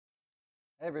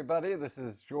Hey everybody, this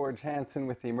is George Hansen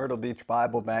with the Myrtle Beach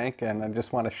Bible Bank, and I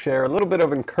just want to share a little bit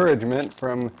of encouragement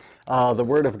from the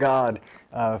Word of God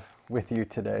with you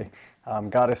today.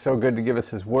 God is so good to give us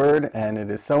His Word, and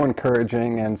it is so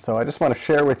encouraging, and so I just want to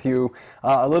share with you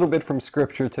a little bit from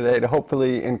Scripture today to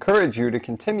hopefully encourage you to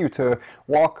continue to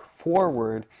walk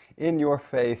forward in your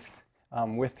faith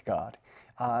with God.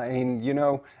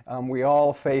 We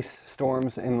all face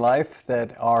storms in life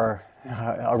that are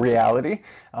a reality.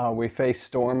 We face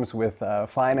storms with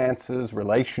finances,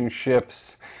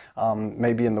 relationships,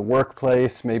 maybe in the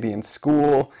workplace, maybe in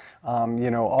school.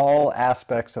 All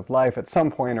aspects of life at some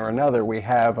point or another we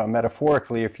have,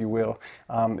 metaphorically, if you will,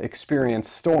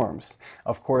 experienced storms.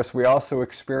 Of course, we also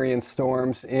experience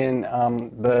storms in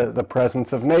the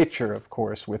presence of nature, of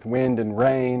course, with wind and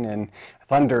rain and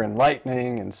thunder and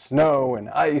lightning and snow and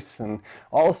ice and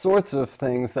all sorts of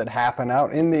things that happen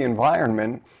out in the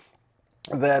environment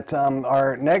that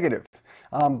are negative.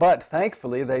 But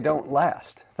thankfully, they don't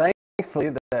last.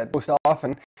 Thankfully, that most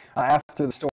often after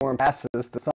the storm passes,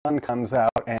 the sun comes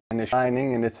out and is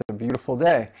shining, and it's a beautiful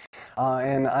day.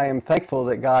 And I am thankful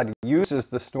that God uses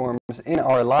the storms in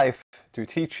our life to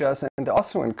teach us and to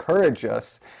also encourage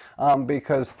us,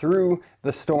 because through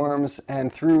the storms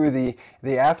and through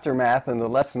the aftermath and the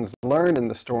lessons learned in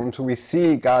the storms, we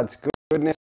see God's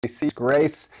goodness, we see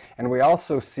grace, and we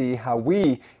also see how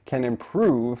we can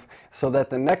improve so that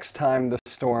the next time the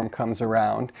storm comes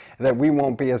around, that we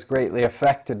won't be as greatly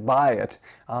affected by it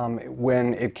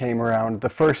when it came around the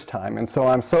first time. And so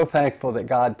I'm so thankful that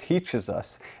God teaches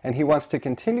us, and He wants to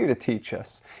continue to teach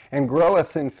us and grow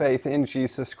us in faith in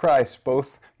Jesus Christ,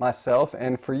 both myself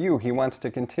and for you. He wants to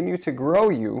continue to grow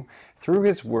you through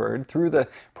His Word, through the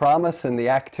promise and the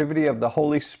activity of the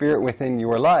Holy Spirit within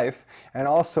your life, and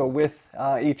also with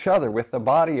each other, with the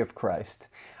body of Christ.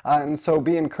 And so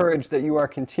be encouraged that you are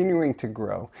continuing to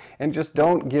grow, and just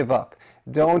don't give up.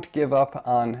 Don't give up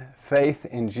on faith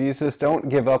in Jesus. Don't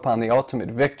give up on the ultimate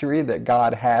victory that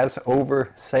God has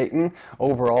over Satan,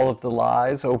 over all of the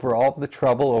lies, over all of the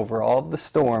trouble, over all of the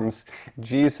storms.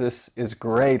 Jesus is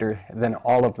greater than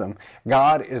all of them.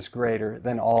 God is greater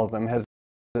than all of them. As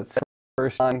it says in 1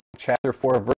 John chapter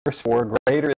 4, verse 4,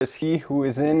 greater is He who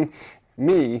is in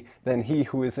me than he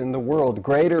who is in the world.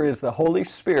 Greater is the Holy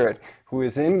Spirit who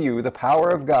is in you, the power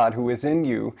of God who is in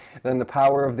you, than the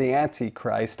power of the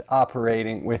Antichrist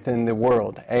operating within the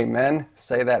world. Amen.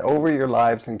 Say that over your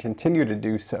lives and continue to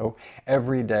do so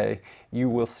every day. You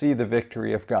will see the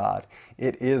victory of God.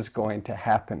 It is going to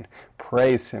happen.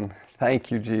 Praise Him. Thank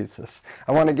you, Jesus.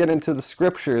 I want to get into the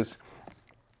scriptures.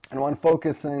 I want to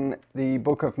focus in the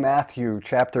book of Matthew,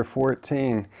 chapter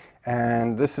 14.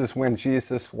 And this is when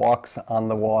Jesus walks on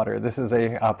the water. This is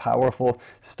a powerful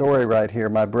story right here,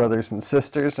 my brothers and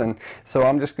sisters. And so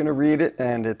I'm just going to read it,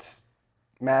 and it's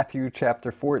Matthew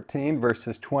chapter 14,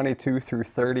 verses 22 through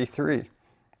 33.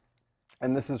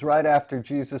 And this is right after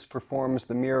Jesus performs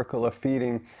the miracle of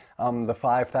feeding the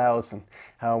 5,000,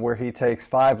 where He takes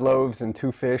 5 loaves and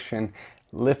 2 fish and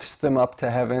lifts them up to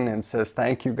heaven and says,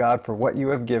 "Thank you, God, for what you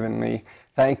have given me.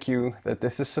 Thank you that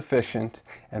this is sufficient,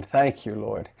 and thank you,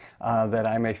 Lord, that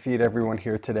I may feed everyone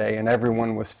here today." And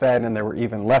everyone was fed, and there were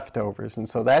even leftovers. And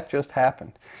so that just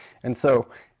happened. And so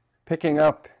picking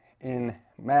up in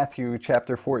Matthew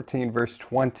chapter 14, verse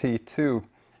 22,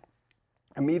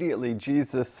 immediately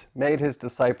Jesus made His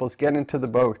disciples get into the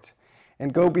boat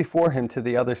and go before Him to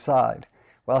the other side,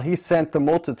 while He sent the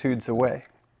multitudes away.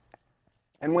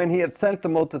 And when He had sent the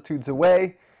multitudes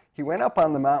away, He went up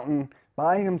on the mountain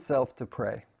by Himself to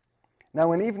pray. Now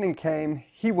when evening came,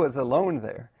 He was alone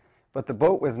there, but the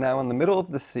boat was now in the middle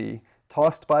of the sea,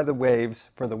 tossed by the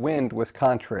waves, for the wind was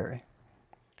contrary.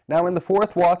 Now in the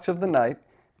 4th watch of the night,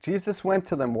 Jesus went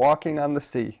to them walking on the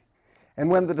sea. And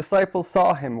when the disciples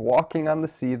saw Him walking on the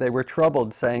sea, they were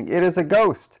troubled, saying, "It is a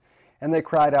ghost!" And they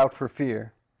cried out for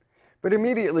fear. But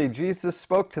immediately Jesus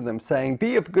spoke to them, saying,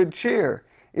 "Be of good cheer!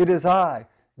 It is I.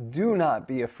 Do not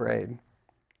be afraid."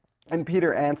 And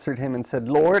Peter answered Him and said,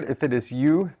 "Lord, if it is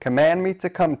you, command me to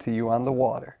come to you on the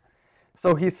water."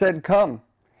 So He said, "Come."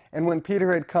 And when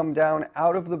Peter had come down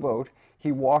out of the boat,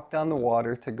 he walked on the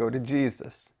water to go to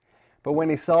Jesus. But when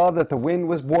he saw that the wind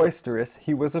was boisterous,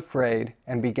 he was afraid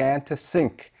and began to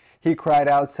sink. He cried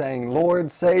out, saying,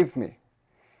 "Lord, save me."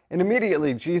 And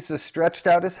immediately Jesus stretched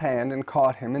out His hand and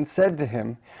caught him and said to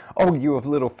him, "O you of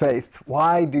little faith,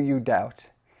 why do you doubt?"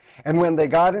 And when they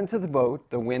got into the boat,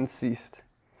 the wind ceased.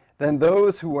 Then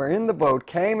those who were in the boat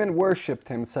came and worshipped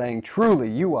Him, saying, "Truly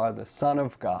you are the Son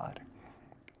of God."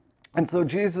 And so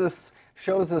Jesus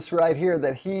shows us right here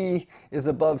that He is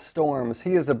above storms.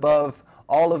 He is above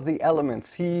all of the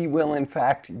elements. He will in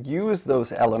fact use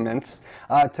those elements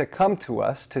to come to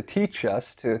us, to teach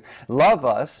us, to love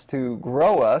us, to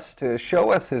grow us, to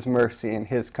show us his mercy and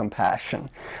his compassion.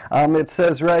 It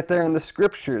says right there in the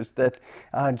scriptures that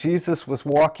Jesus was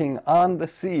walking on the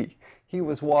sea. He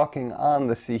was walking on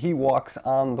the sea. He walks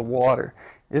on the water.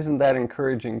 Isn't that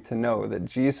encouraging to know that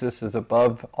Jesus is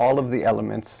above all of the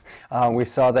elements? We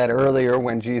saw that earlier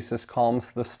when Jesus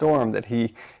calms the storm, that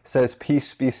he says,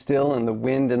 "Peace be still," and the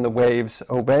wind and the waves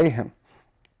obey him.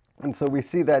 And so we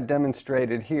see that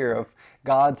demonstrated here of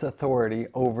God's authority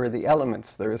over the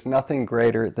elements. There is nothing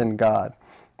greater than God.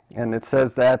 And it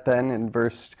says that then in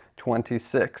verse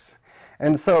 26.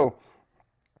 And so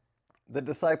the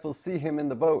disciples see him in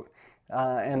the boat.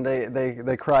 And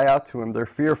they cry out to him. They're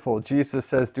fearful. Jesus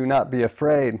says, "Do not be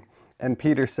afraid." And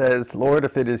Peter says, "Lord,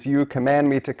 if it is you, command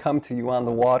me to come to you on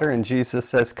the water." And Jesus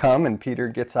says, "Come." And Peter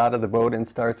gets out of the boat and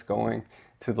starts going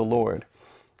to the Lord.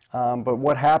 But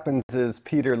what happens is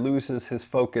Peter loses his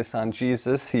focus on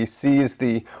Jesus. He sees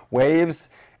the waves.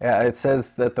 It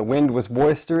says that the wind was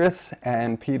boisterous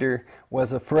and Peter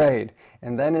was afraid.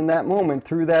 And then in that moment,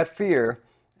 through that fear,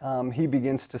 he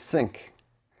begins to sink.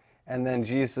 And then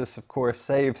Jesus, of course,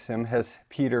 saves him as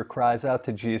Peter cries out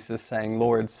to Jesus saying,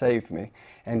 "Lord, save me."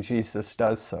 And Jesus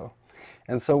does so.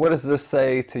 And so what does this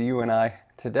say to you and I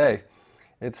today?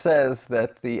 It says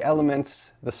that the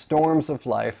elements, the storms of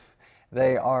life,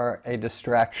 they are a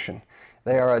distraction.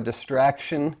 They are a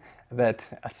distraction that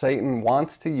Satan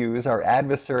wants to use, our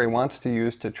adversary wants to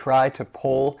use to try to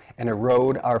pull and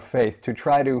erode our faith, to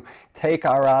try to take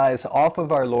our eyes off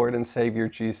of our Lord and Savior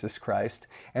Jesus Christ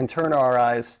and turn our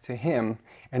eyes to him,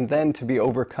 and then to be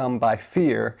overcome by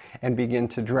fear and begin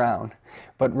to drown.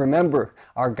 But remember,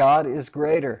 our God is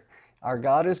greater. Our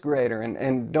God is greater,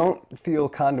 and don't feel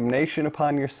condemnation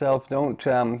upon yourself. Don't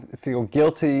feel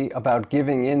guilty about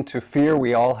giving in to fear.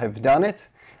 We all have done it.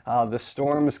 The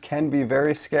storms can be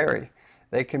very scary.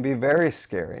 They can be very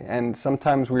scary. And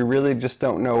sometimes we really just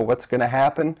don't know what's going to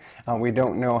happen. We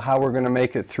don't know how we're going to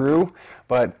make it through.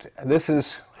 But this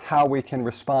is how we can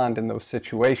respond in those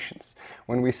situations.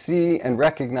 When we see and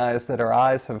recognize that our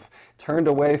eyes have turned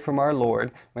away from our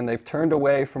Lord, when they've turned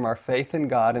away from our faith in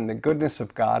God and the goodness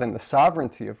of God and the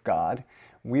sovereignty of God,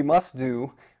 we must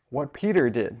do what Peter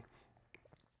did.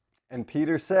 And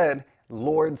Peter said,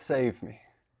 "Lord, save me."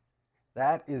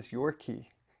 That is your key.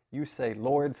 You say,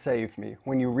 "Lord, save me."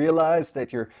 When you realize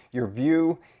that your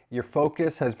view, your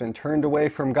focus has been turned away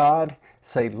from God,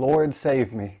 say, "Lord,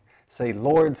 save me." Say,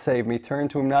 "Lord, save me." Turn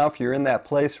to him now if you're in that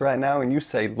place right now and you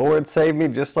say, "Lord, save me,"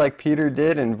 just like Peter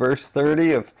did in verse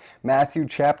 30 of Matthew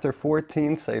chapter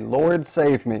 14. Say, "Lord,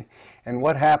 save me." And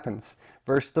what happens?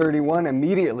 Verse 31,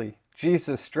 immediately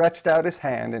Jesus stretched out his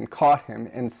hand and caught him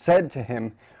and said to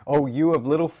him, "O you of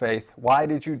little faith, why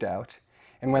did you doubt?"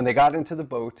 And when they got into the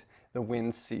boat, the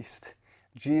wind ceased.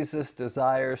 Jesus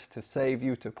desires to save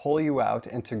you, to pull you out,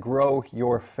 and to grow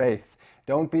your faith.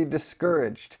 Don't be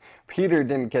discouraged. Peter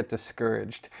didn't get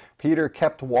discouraged. Peter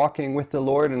kept walking with the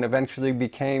Lord and eventually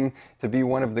became to be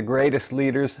one of the greatest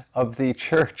leaders of the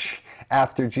church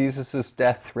after Jesus'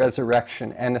 death,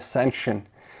 resurrection, and ascension.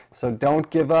 So don't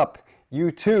give up.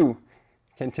 You too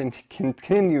can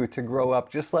continue to grow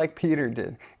up just like Peter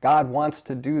did. God wants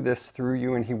to do this through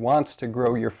you, and he wants to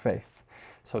grow your faith.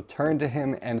 So turn to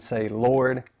him and say,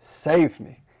 "Lord, save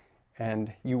me."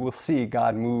 And you will see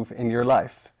God move in your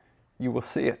life. You will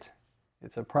see it.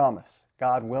 It's a promise.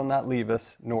 God will not leave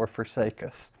us nor forsake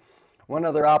us. One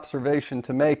other observation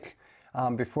to make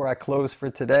before I close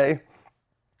for today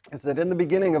is that in the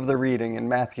beginning of the reading in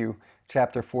Matthew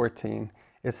chapter 14,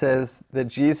 it says that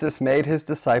Jesus made his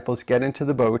disciples get into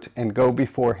the boat and go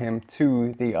before him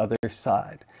to the other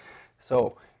side.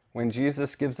 So when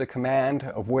Jesus gives a command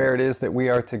of where it is that we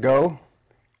are to go,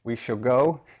 we shall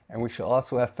go, and we shall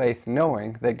also have faith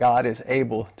knowing that God is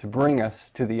able to bring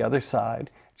us to the other side,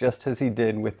 just as he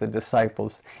did with the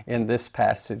disciples in this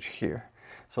passage here.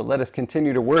 So let us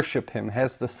continue to worship him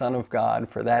as the Son of God,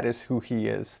 for that is who he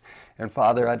is. And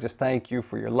Father, I just thank you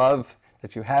for your love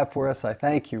that you have for us. I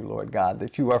thank you, Lord God,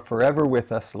 that you are forever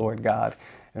with us, Lord God.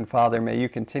 And Father, may you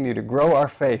continue to grow our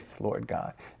faith, Lord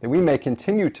God, that we may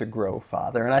continue to grow,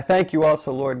 Father. And I thank you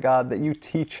also, Lord God, that you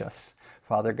teach us,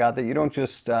 Father God, that you don't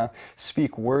just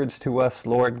speak words to us,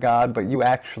 Lord God, but you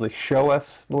actually show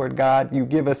us, Lord God. You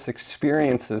give us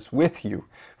experiences with you,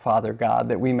 Father God,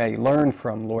 that we may learn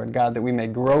from, Lord God, that we may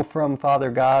grow from, Father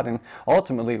God. And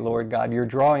ultimately, Lord God, you're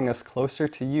drawing us closer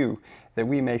to you, that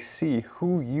we may see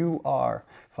who you are,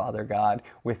 Father God,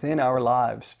 within our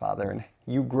lives, Father. And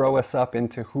you grow us up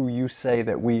into who you say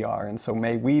that we are. And so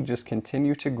may we just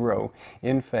continue to grow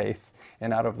in faith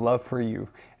and out of love for you.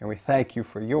 And we thank you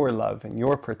for your love and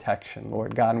your protection,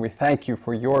 Lord God. And we thank you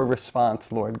for your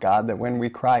response, Lord God, that when we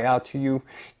cry out to you,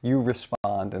 you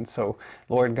respond. And so,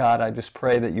 Lord God, I just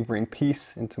pray that you bring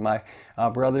peace into my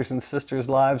brothers and sisters'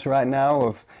 lives right now,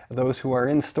 of those who are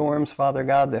in storms, Father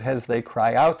God, that as they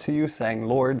cry out to you, saying,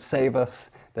 Lord, save us,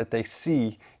 that they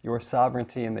see your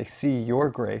sovereignty and they see your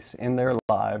grace in their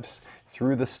lives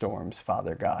through the storms,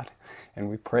 Father God. And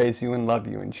we praise you and love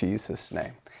you in Jesus'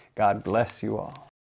 name. God bless you all.